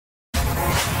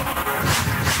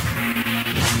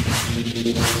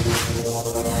سريع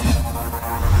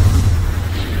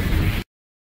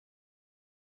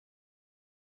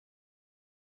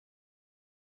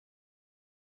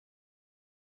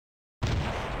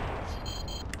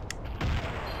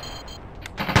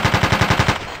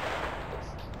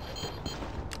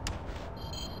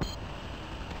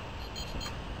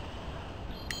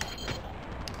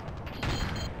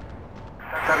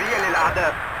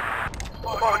للأعداء.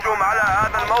 اهجم على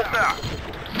هذا الموقع.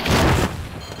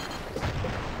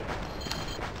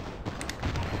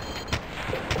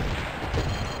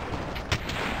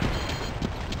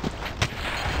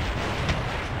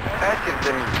 آسف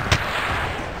زميل.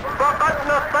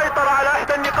 فقدنا السيطرة على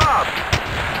إحدى النقاط.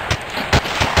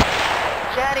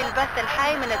 جاري البث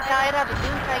الحي من الدائرة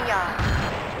بدون تيار.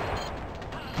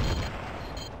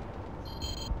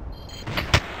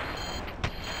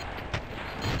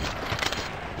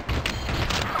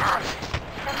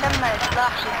 تم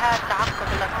إصلاح جهاز تعقب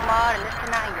الأقمار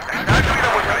الاصطناعية. تحتاج إلى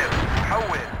مسعف.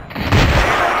 حول.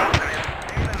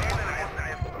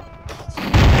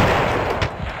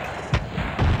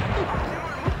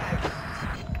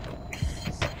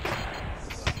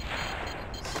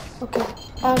 Okay,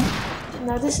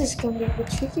 now this is gonna be a bit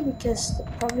tricky because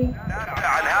probably...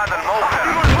 عن هذا الموقع.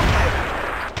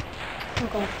 Oh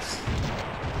god.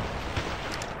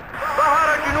 ظهر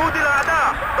جنود الأعداء.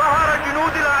 ظهر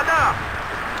جنود الأعداء.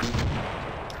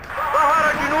 ظهر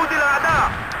جنود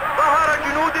الأعداء. ظهر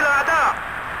جنود الأعداء.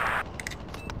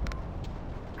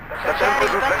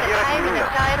 ستنفذ الذخيرة منا.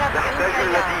 نحتاج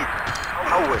المزيد.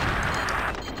 حول.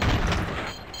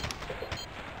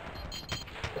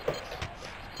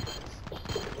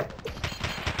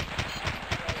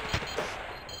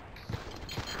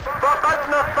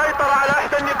 فقدنا السيطرة على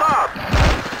إحدى النقاط.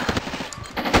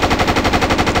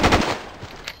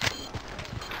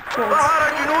 ظهر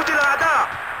جنود الأعداء.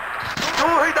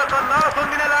 شوهد قناص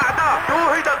من الأعداء.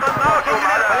 شوهد قناص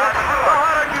من الأعداء.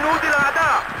 ظهر جنود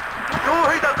الأعداء.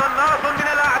 شوهد قناص من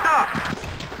الأعداء.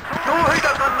 شوهد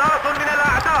قناص من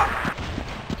الأعداء.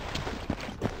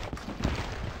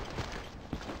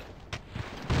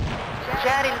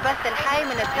 جاري البث الحي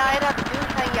من الدائرة بدون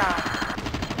تيار.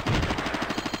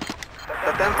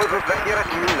 ستنفذ الذخيرة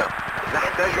منا.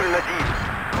 نحتاج المزيد.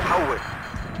 حول.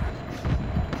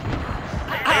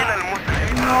 أين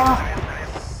المسلم؟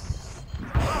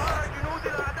 ظهر جنود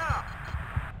الأعداء.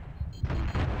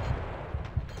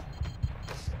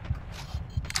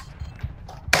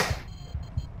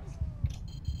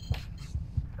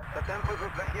 ستنفذ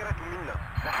الذخيرة منا.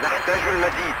 نحتاج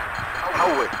المزيد.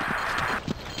 حول.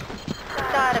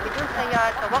 الدائرة بدون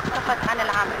تيار توقفت عن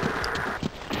العمل.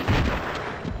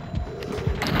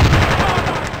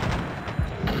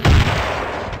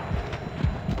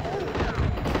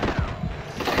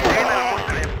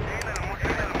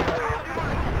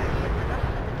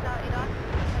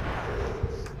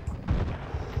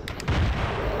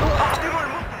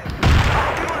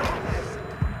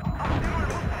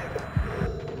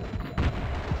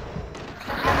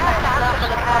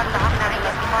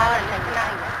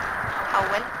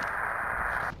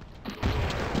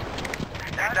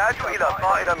 نحتاج إلى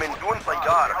طائرة من دون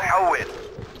طيار. حول.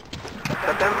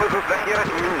 ستنفذ الذخيرة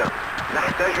منا.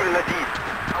 نحتاج المزيد.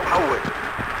 حول.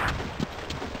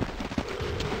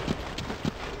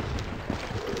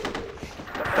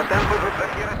 ستنفذ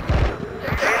الذخيرة منا.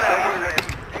 نحتاج المزيد.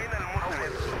 أين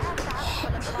المسلم؟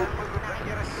 ستنفذ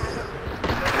الذخيرة منا.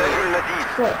 نحتاج المزيد.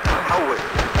 حول.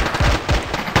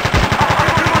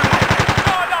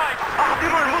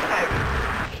 أحضروا المسعف.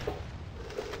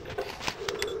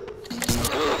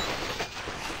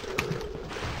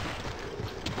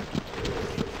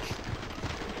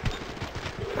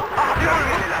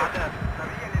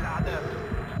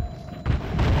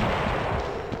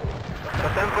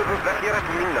 ستنفذ الذخيرة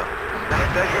منا.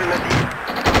 نحتاج المزيد.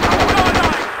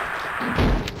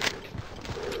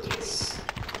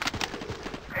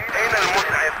 أين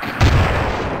المسعف؟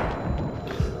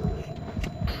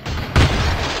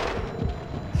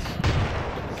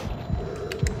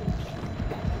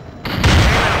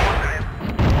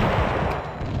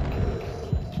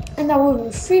 And now we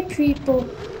were 3 people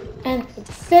and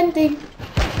defending.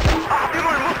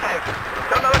 أحضروا المسعف.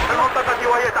 تمت المنطقة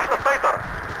وهي تحت السيطرة.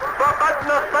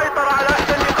 فقدنا السيطرة على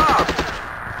إحدى النقاط.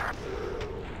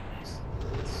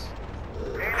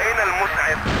 أين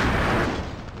المسعف؟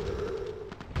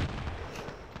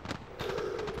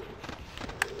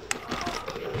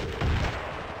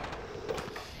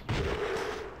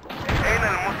 أين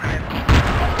المسعف؟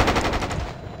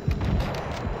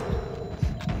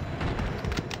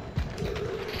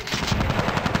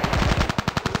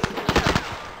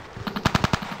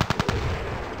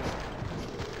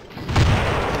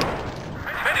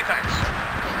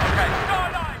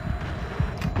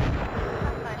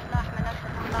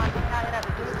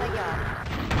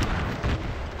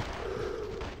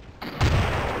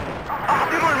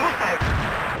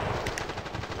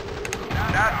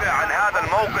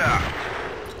 الموقع.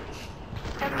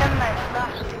 تم إصلاح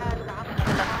جهاز عقب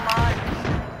الأقمار.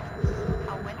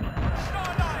 أول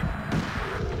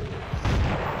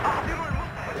أحضروا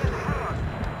المسعف يتحرك.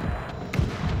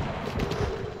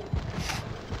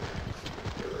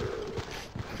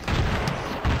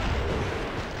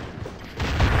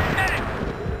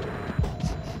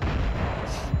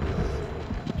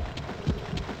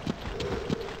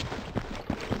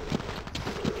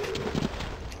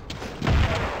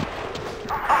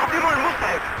 أحضروا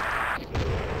المسعف.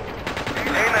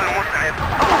 أين المسعف؟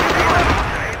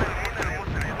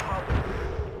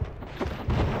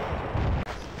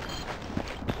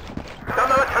 تم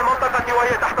فتح المنطقة وهي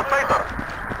تحت السيطرة.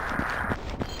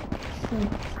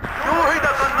 شوهد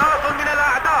قناص من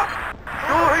الأعداء.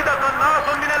 شوهد قناص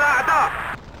من الأعداء.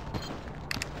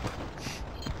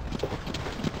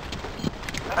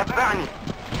 اتبعني.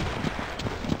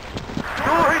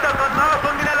 شوهد قناص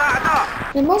من الأعداء.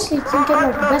 And mostly you can get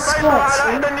like best squads,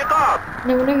 على right? إحدى النقاط. And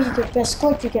then whenever you get best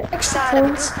squad, you get extra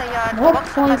points, more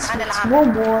points means more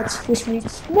mods, which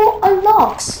means more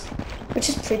unlocks, which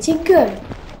is pretty good.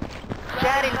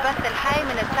 جاري البث الحي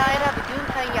من الدائرة بدون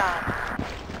تيار.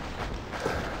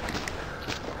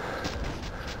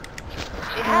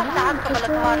 جهاز تعقب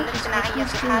الأقمار الاصطناعية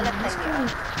في حالة سيئة.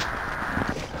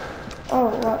 Oh,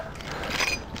 what?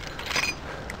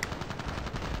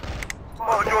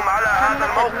 هجوم على هذا تم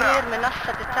الموقع. تدمير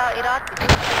منصة الطائرات بدون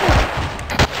تيار.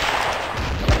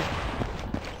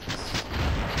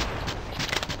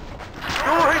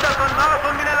 شوهد قناص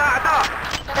من الأعداء.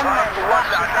 تم إصلاح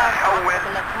جهاز تعقب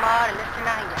الأقمار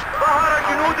الاصطناعية. ظهر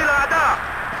جنود الأعداء.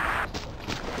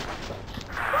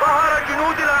 ظهر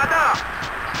جنود الأعداء.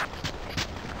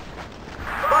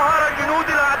 ظهر جنود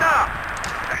الأعداء.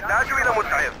 نحتاج إلى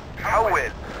مسعف.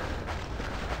 حول.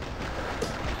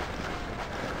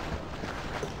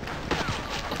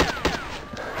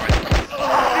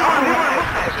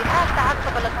 جهاز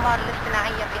تعقب الأقمار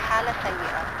الاصطناعية في حالة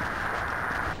سيئة.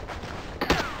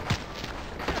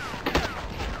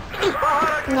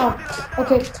 No.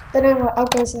 Okay, then anyway,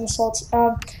 outgoes and assaults.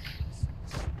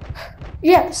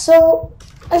 Yeah, so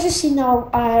as you see now,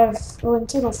 I have in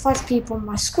total 5 people in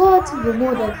my squad. We're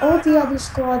more than all the other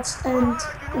squads, and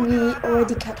we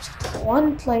already captured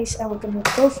one place, and we're gonna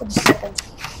go for the second.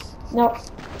 Now,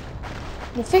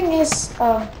 the thing is,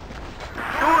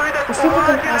 if people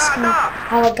can ask me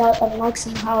how I got unlocks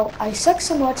and how I suck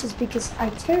so much, is because I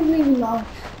terribly rely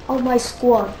on my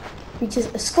squad. Because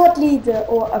a squad leader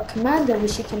or a commander,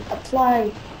 which you can apply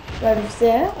right over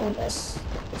there, unless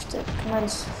if the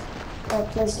command's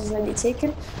place is already taken,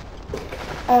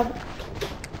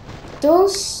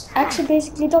 those actually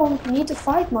basically don't need to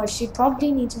fight much. You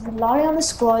probably need to rely on the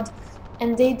squad, and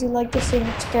they do like the thing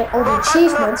to get all the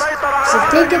achievements. So if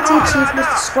they get the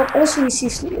achievements, the squad also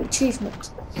receives the achievement.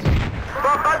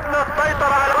 فقدنا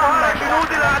السيطرة على ظهر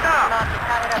جنود الأعداء.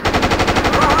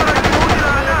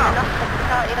 منصة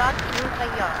الطائرات بدون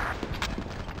تيار.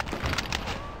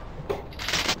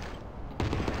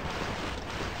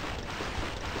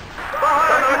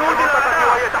 ظهر جنود الأعداء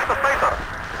وهي تحت السيطرة.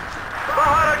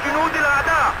 ظهر جنود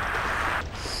الأعداء.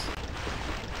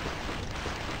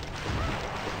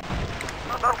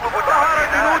 نطلب ظهر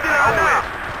جنود الأعداء.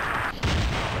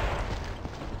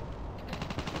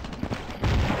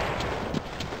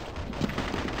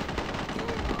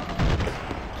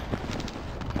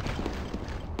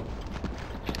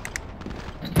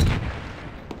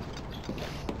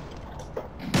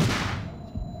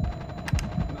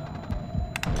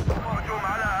 هجوم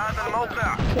على هذا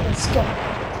الموقع. Okay, let's go.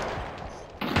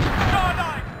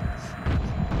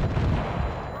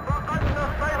 فقدنا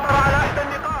السيطرة على إحدى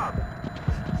النقاط.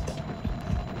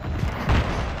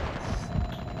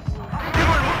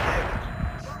 أحضروا المسعف.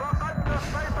 فقدنا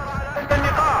السيطرة على إحدى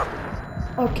النقاط.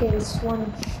 Okay, it's one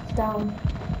down.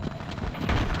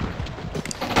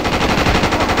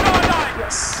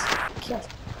 Yes. Kill.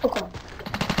 Okay.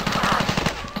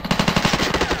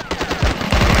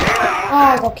 Oh,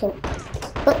 I got killed.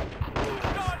 But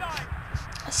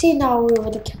see, now we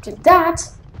already captured that,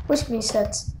 which means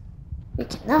that we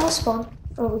can now spawn,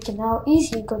 or we can now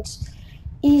easily go to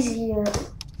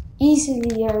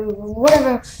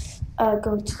whatever,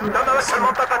 go to تم فتح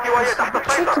المنطقة وهي تحت tricky,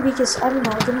 السيطرة. because I'm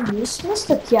now gonna use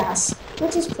mustard gas,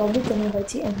 which is probably gonna hurt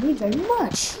the enemy very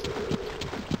much,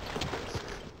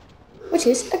 which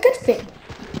is a good thing,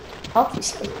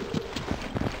 obviously.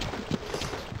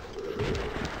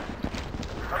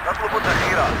 نطلب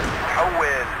الذخيرة.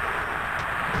 حول.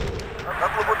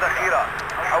 نطلب الذخيرة.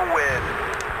 حول.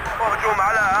 هجوم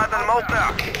على هذا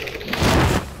الموقع.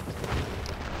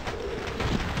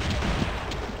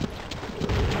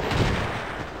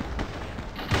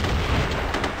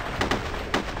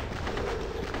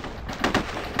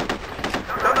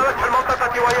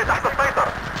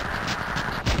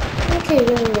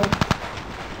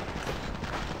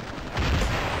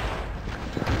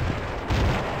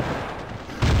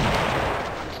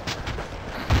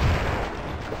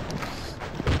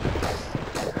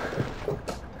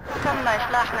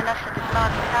 افتتاح منصة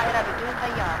إطلاق الطائرة بدون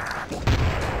طيار.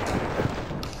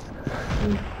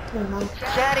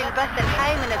 جاري البث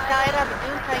الحي من الطائرة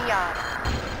بدون طيار.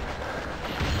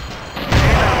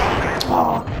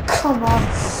 Oh, come on.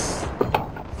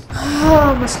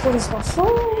 Oh, my squad is not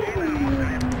full.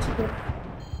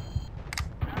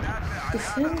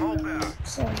 Defend.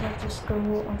 So I'll just go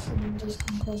off and just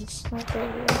because it's not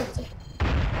very everything.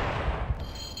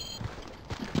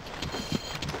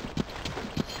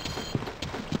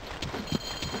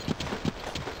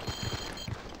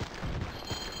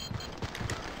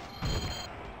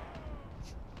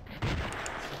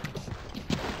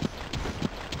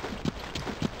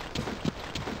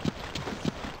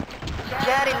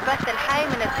 جاري البث الحي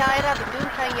من الطائرة بدون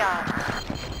طيار.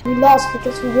 We lost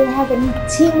because we didn't have any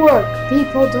teamwork.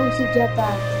 People, don't forget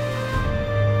that.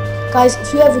 Guys,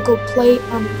 if you ever go play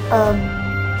on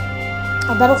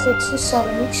a Battlefield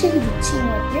 2.7, make sure you do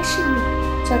teamwork. Make sure you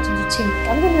try to do teamwork.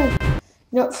 I'm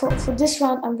gonna, for this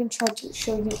round, I'm gonna try to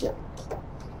show you the.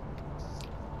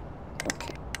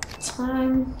 Okay,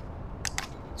 time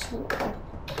to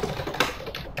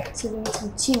activate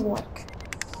some teamwork.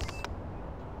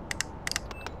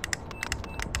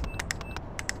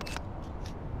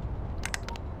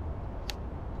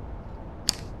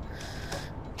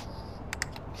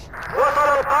 وصل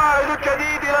القائد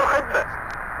الجديد إلى الخدمة.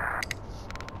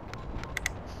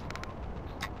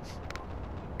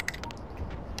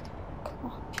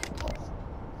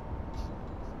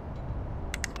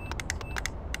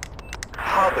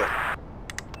 حاضر.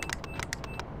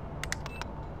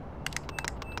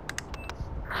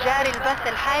 جاري البث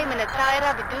الحي من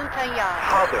الطائرة بدون طيار.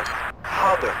 حاضر.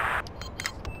 حاضر.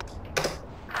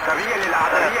 سريع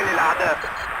للأعداء.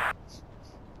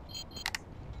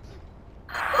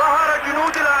 ظهر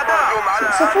جنود الأعداء.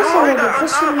 So first of all, the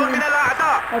first thing we من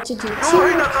الأعداء. have to do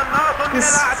teamwork is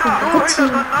for the good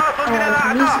team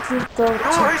immediately go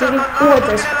to giving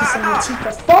orders because then the team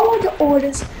will follow the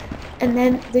orders and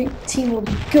then the team will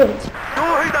be good.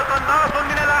 شوهد قناص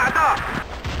من الأعداء.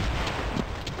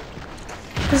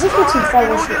 Because if your team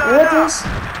follows your orders,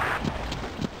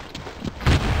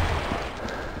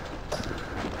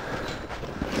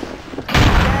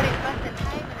 جاري البث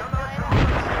الحي من الطائرة.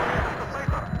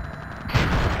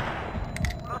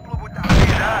 نطلب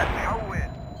تعديلات. حول.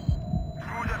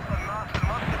 يوجد قناص في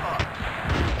المنطقة.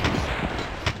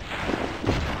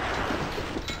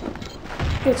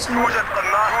 good team. يوجد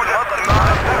قناص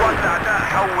قوات الأعداء.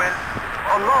 حول.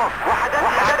 الله.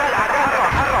 وحدات الأعداء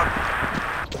تتحرك.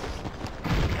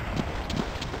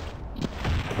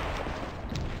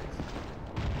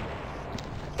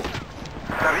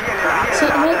 See,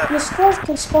 your squad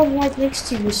can spawn right next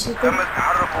to you, so تم then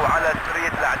التحرك على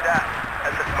سرية الأعداء.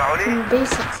 هل تسمعني؟ you can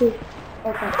basically.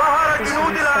 Okay. ظهر this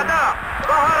جنود is fun. الأعداء.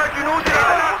 ظهر جنود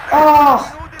الأعداء. Oh,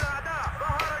 جنود الأعداء.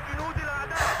 ظهر جنود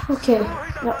الأعداء. okay.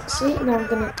 Now, see, now I'm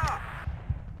gonna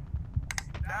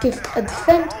give a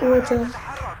defend order.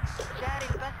 جاري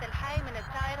البث الحي من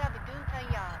الطائرة بدون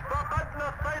طيار. فقدنا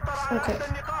السيطرة على Okay. أحد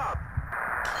النقاط.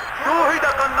 شوهد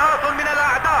قناص من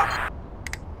الأعداء.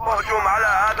 هجوم على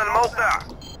هذا الموقع.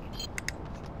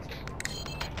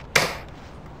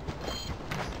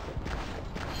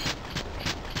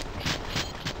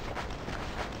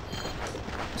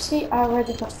 See, I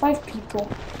already got 5 people.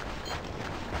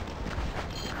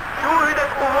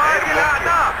 شوهدت قوات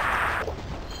الأعداء.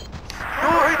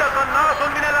 شوهد قناص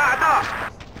من الأعداء.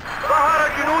 ظهر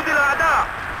جنود الأعداء.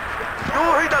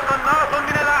 شوهد قناص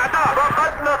من الأعداء.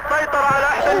 فقدنا السيطرة على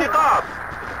إحدى النقاط.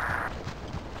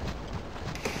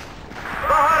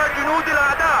 ظهر جنود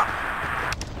الأعداء.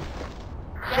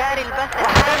 جاري البث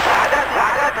الحي.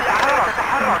 الأعداء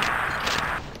تتحرك.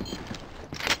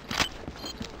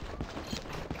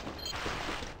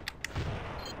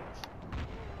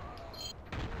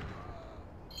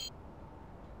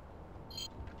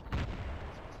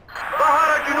 ظهر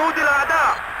جنود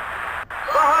الأعداء.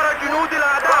 ظهر جنود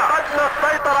الأعداء. فقدنا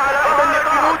السيطرة على إحدى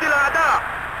جنود الأعداء.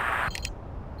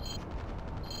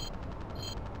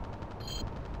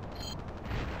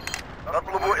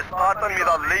 نطلب إسقاطا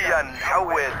مظليا.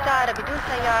 حول. الطائرة بدون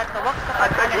طيار توقفت عن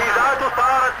العمل. التجهيزات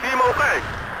صارت في موقعك.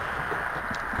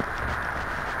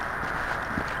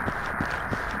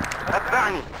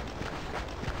 اتبعني.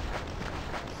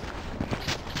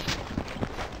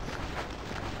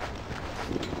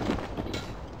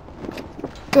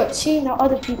 Good. See, now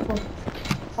other people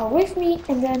are with me,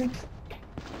 and then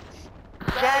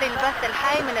جاري البث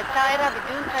الحي من الطائرة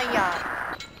بدون طيار.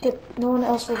 good. No one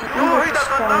else will be able شوهد to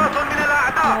spawn قناص من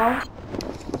الأعداء. now.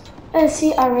 And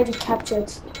see, I already captured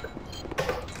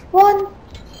 1.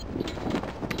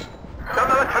 تم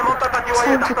فتح المنطقة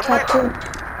وهي Time to تحت السيطرة. capture.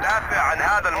 دافع عن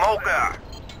هذا الموقع.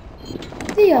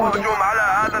 The other. الهجوم على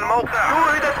هذا الموقع.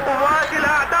 شوهدت قوات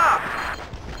الأعداء.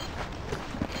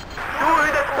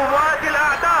 شوهدت قوات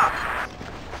الأعداء.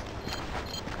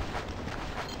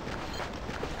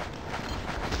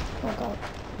 Oh god.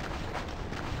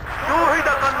 شوهد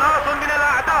قناص من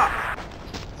الأعداء.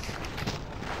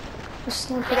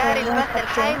 جاري البث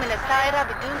الحي من الطائرة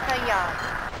بدون طيار.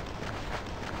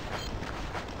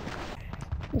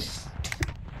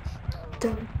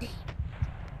 Don't be.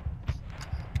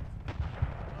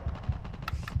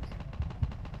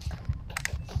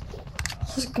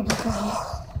 Who's gonna go?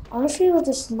 I don't feel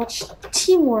there's much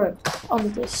teamwork on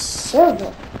this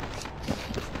server.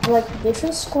 Like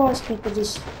different squads, people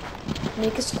just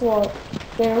make a squad.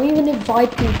 They don't even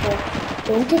invite people.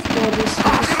 They don't give orders.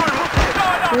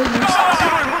 They're useless.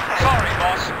 Sorry,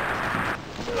 boss.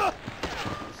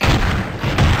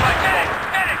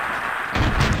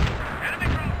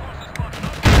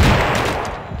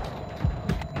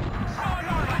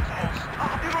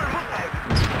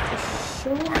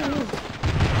 Show me.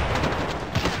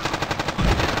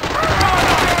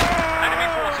 Enemy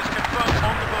forces confirmed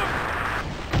on the move.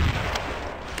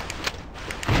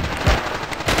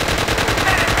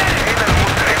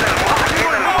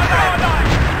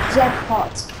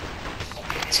 Jackpot.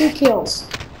 2 kills.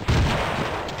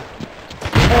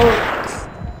 Oh.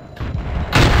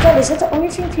 God, is that the only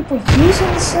thing people use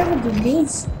on the server?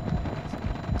 Grenades?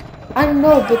 I don't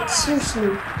know, but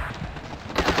seriously.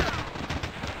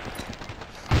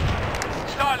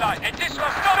 Starlight, and this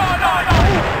was Starlight!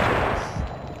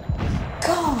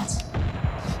 God.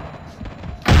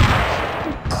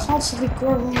 I'm constantly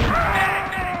growing.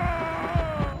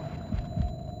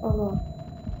 Oh no.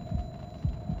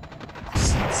 I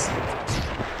said savage.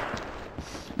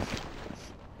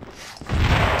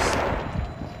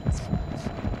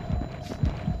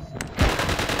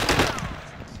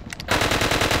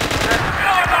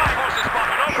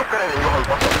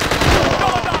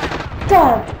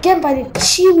 God, again by the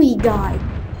Chewy guy.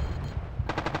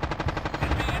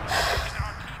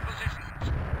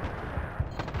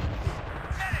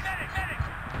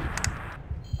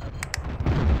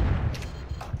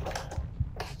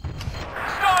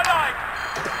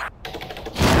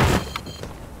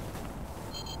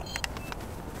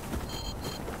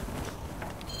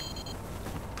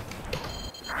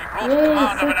 Yay,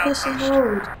 full-person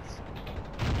mode.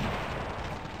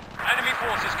 Enemy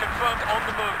forces confirmed on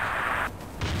the move.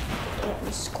 Yeah,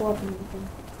 the squad moving.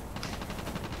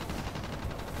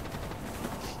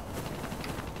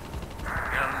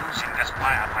 You're losing this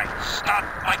firefight. Start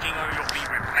fighting or you'll be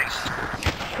replaced.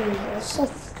 Okay, also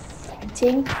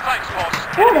fighting. Thanks, boss.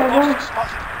 Whatever. Enemy forces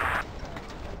spotted.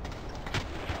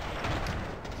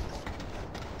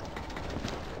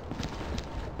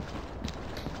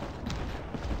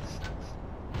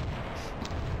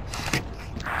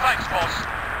 Thanks, boss.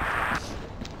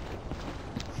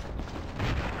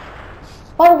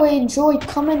 By the way, enjoy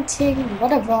commenting,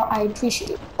 whatever. I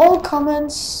appreciate all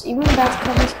comments, even bad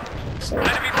comments. So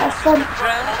have fun Drone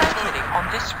transmitting on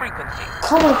this frequency.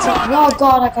 commenting. Oh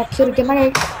god, I got killed again.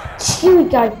 My Chewy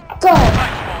guy, God.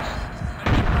 Thanks, boss.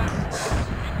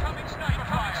 Incoming sniper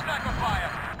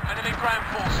fire. Enemy ground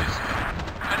forces.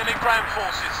 Enemy ground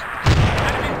forces.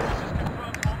 Enemy forces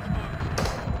confirmed on the move.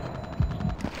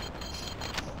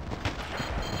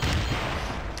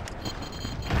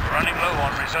 Running low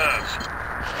on reserves.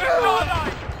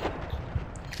 Starlight!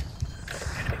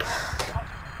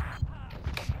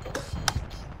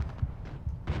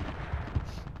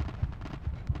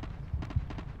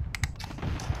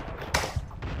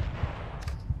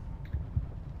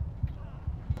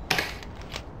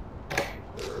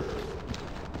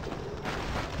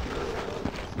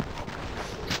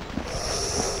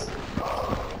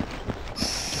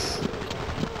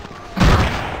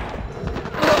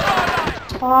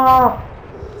 Ah.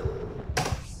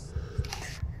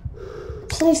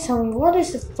 Please tell me, what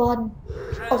is the fun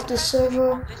of the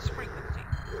server? This frequency.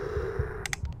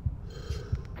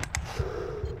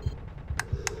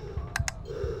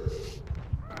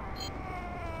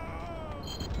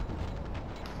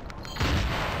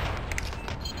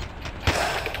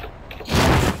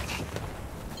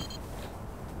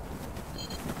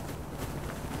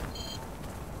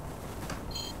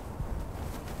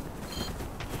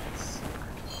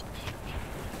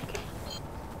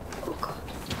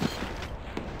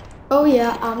 Oh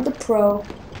yeah, I'm the pro.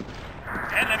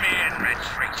 Enemy in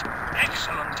retreat.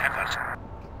 Excellent effort.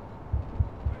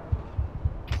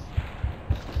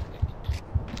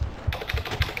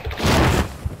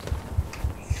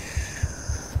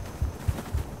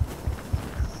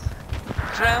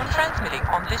 Drone transmitting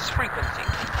on this frequency.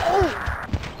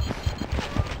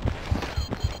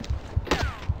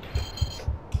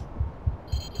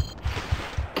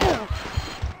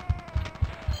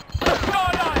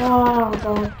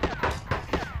 god.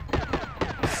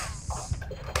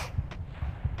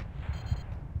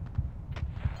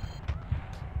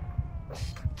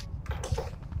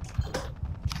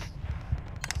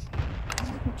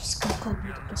 I'm just gonna go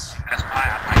read this. As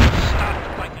firefighters start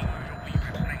fighting, you'll be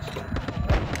replaced.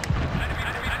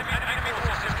 Enemy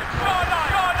forces confirmed.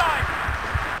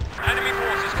 Enemy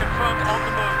forces confirmed on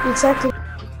the move. Exactly.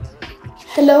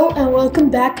 Hello and welcome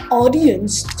back,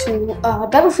 audience, to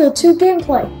Battlefield 2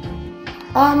 gameplay.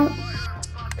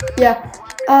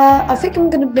 I think I'm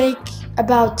gonna make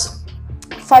about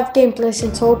 5 gameplays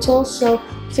in total, so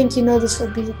I think you know this will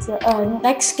be the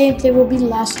next gameplay will be the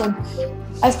last one.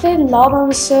 I've played a lot on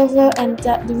the server, and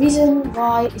the reason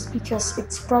why is because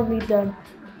it's probably the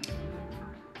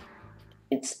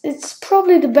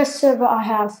best server I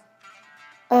have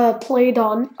played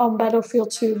on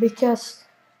Battlefield 2, because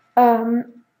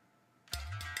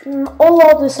all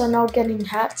others are now getting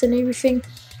hacked and everything.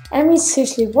 I mean,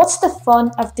 seriously, what's the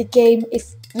fun of the game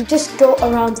if you just go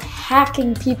around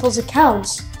hacking people's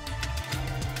accounts?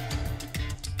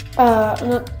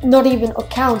 Not even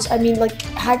accounts, I mean like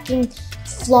hacking,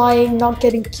 flying, not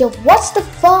getting killed. What's the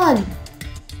fun?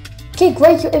 Okay,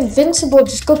 great, you're invincible,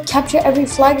 just go capture every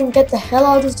flag and get the hell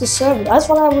out of the server. That's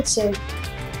what I would say.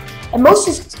 And most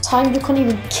of the time you can't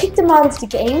even kick them out of the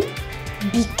game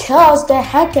because they're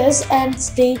hackers and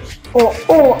or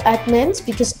admins,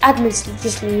 because admins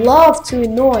just love to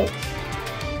annoy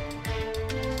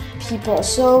people.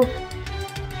 So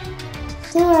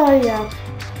yeah,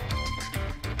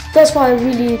 that's why I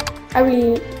really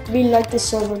like this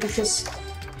server, because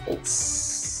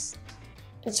it's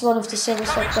one of the servers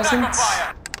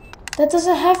that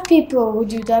doesn't have people who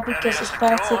do that, because it's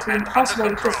practically impossible,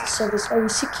 because the server is very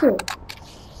secure.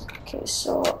 Okay,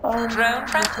 so Drone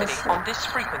transmitting on this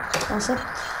frequency. awesome.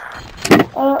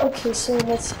 Okay, so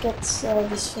let's get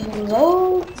this thing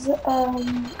enrolled.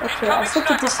 Okay, I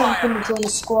think at this time I'm gonna join a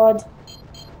squad.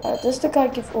 Does the guy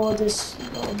give orders?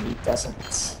 No, he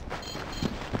doesn't.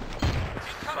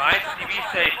 Right, TV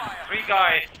station, 3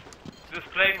 guys. This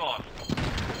Claymore.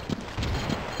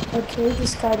 Okay,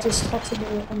 this guy just talked to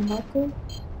me on Michael.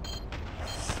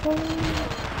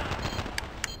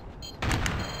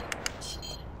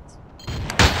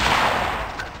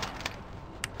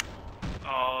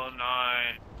 Oh no.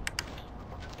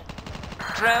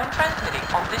 Drone transmitting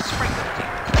on this frequency.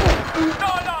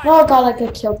 Oh god, I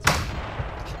got killed.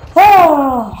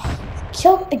 Oh,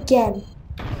 killed again.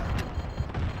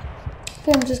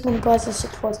 Okay, I'm just gonna go as a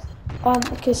support.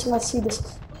 Okay, so let's see this.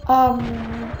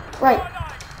 Right.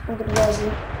 I'm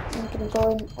gonna go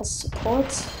in as support.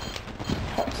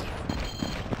 Okay.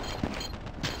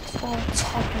 That's what I'm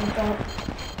talking about.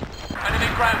 Enemy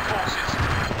ground forces.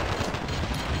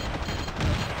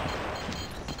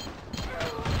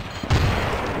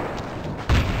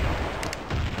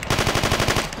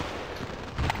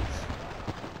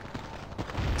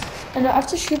 And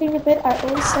after shooting a bit, I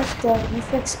always have the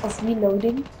reflex of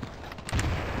reloading.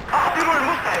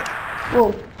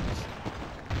 Whoa.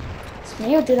 It's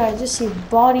me, or did I just see a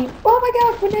body? Oh my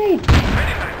god, grenade!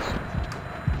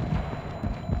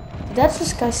 Did that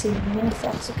just guy say mini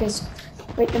facts? Okay, so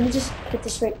wait, let me just get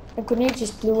this right. A grenade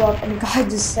just blew up and the guy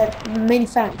just said many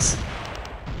thanks.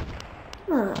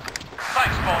 Huh.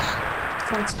 Thanks, boss.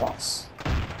 Thanks, boss.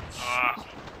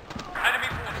 Enemy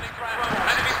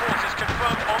forces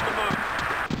confirmed on the move.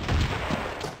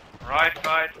 Right,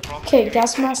 from Okay,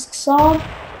 gas masks on.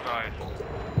 right.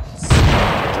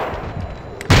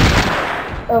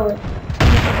 Oh wait, he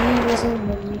wasn't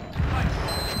in me.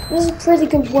 This is a pretty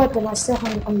good weapon, I still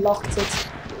haven't unlocked it.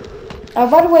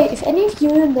 By the way, if any of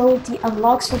you know the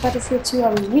unlocks for Battlefield 2, I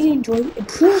would really enjoy and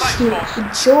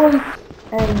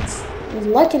would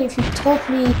like it if you taught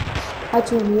me how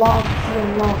to unlock the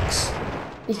unlocks.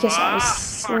 Because I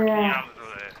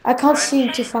can't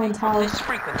seem to find how. This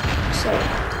frequency. So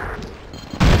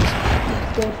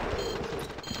good.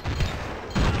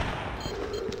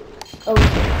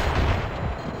 Okay.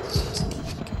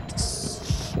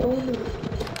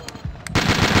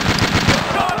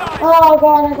 Oh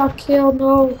god, I got killed.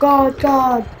 No, god.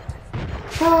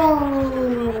 Oh.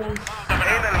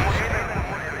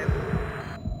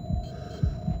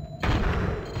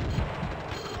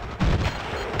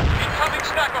 Incoming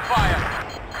sniper fire.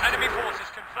 Enemy forces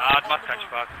confirmed. Das macht keinen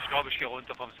Spaß. Ich glaube, ich gehe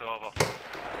runter vom Server.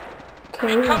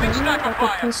 Okay, I got a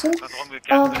person. Das umgekehrt,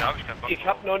 da habe ich keinen Bock. Ich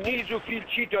habe noch nie so viel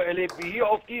Cheater erlebt wie hier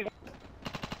auf diesem.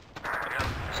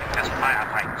 As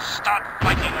firefighters start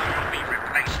fighting, you'll be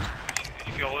replaced.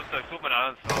 Ich gehe runter, ich suche meinen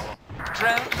anderen Server.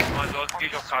 Drone. Ansonsten gehe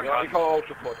ich auf KK. Ja, ich hau auch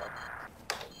sofort ab.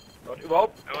 Dort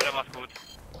überhaupt? Ja, der macht's gut.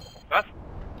 Was?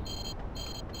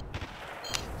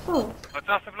 Oh, Was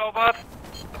sagst du, Blaubart?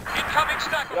 Incoming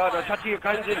stack. Ja, das hat hier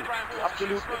keinen Sinn.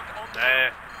 Absolut nicht.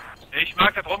 Nee. Ich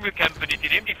mag das Rumgekämpfe nicht. Die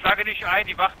nehmen die Flagge nicht ein,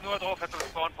 die warten nur darauf, dass der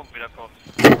Spawnpunkt wieder kommt.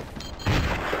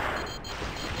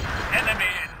 Enemy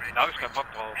in Da habe ich keinen Bock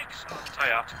drauf.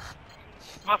 Naja.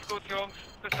 Mach's gut, Jungs.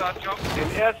 Bis dann, ciao.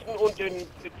 Den ersten und den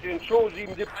Show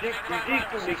 77, die siehst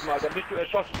du nicht mal, da bist du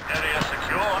erschossen. area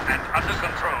secure and under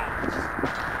control.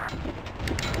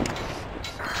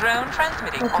 Drone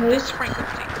transmitting on Okay. this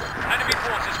frequency. Enemy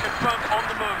forces confirmed on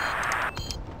the move.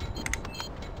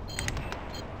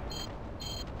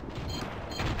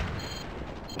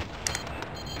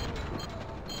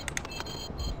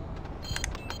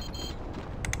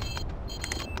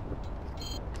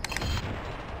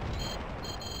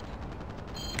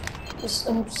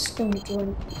 I'm just gonna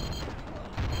join.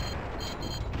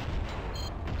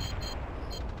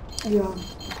 Yeah.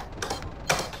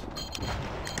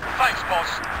 Thanks,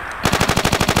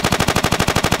 boss.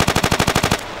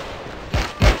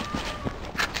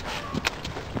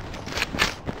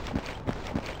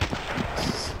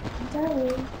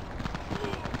 Sorry.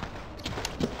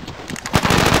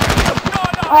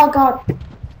 Oh god.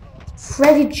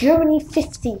 Freddy Germany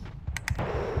 50.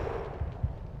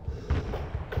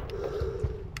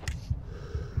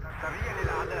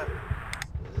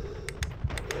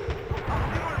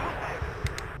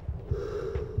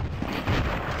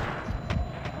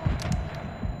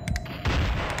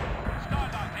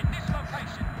 Starlight in this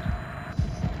location.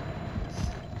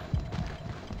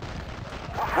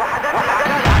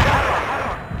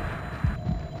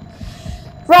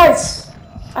 Right.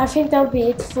 I think that'll be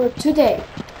it for today.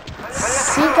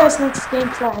 See you guys next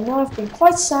gameplay. I know I've been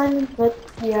quite silent, but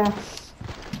yeah,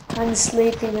 kind of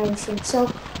sleepy and everything. So,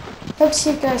 hope to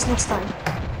see you guys next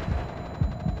time.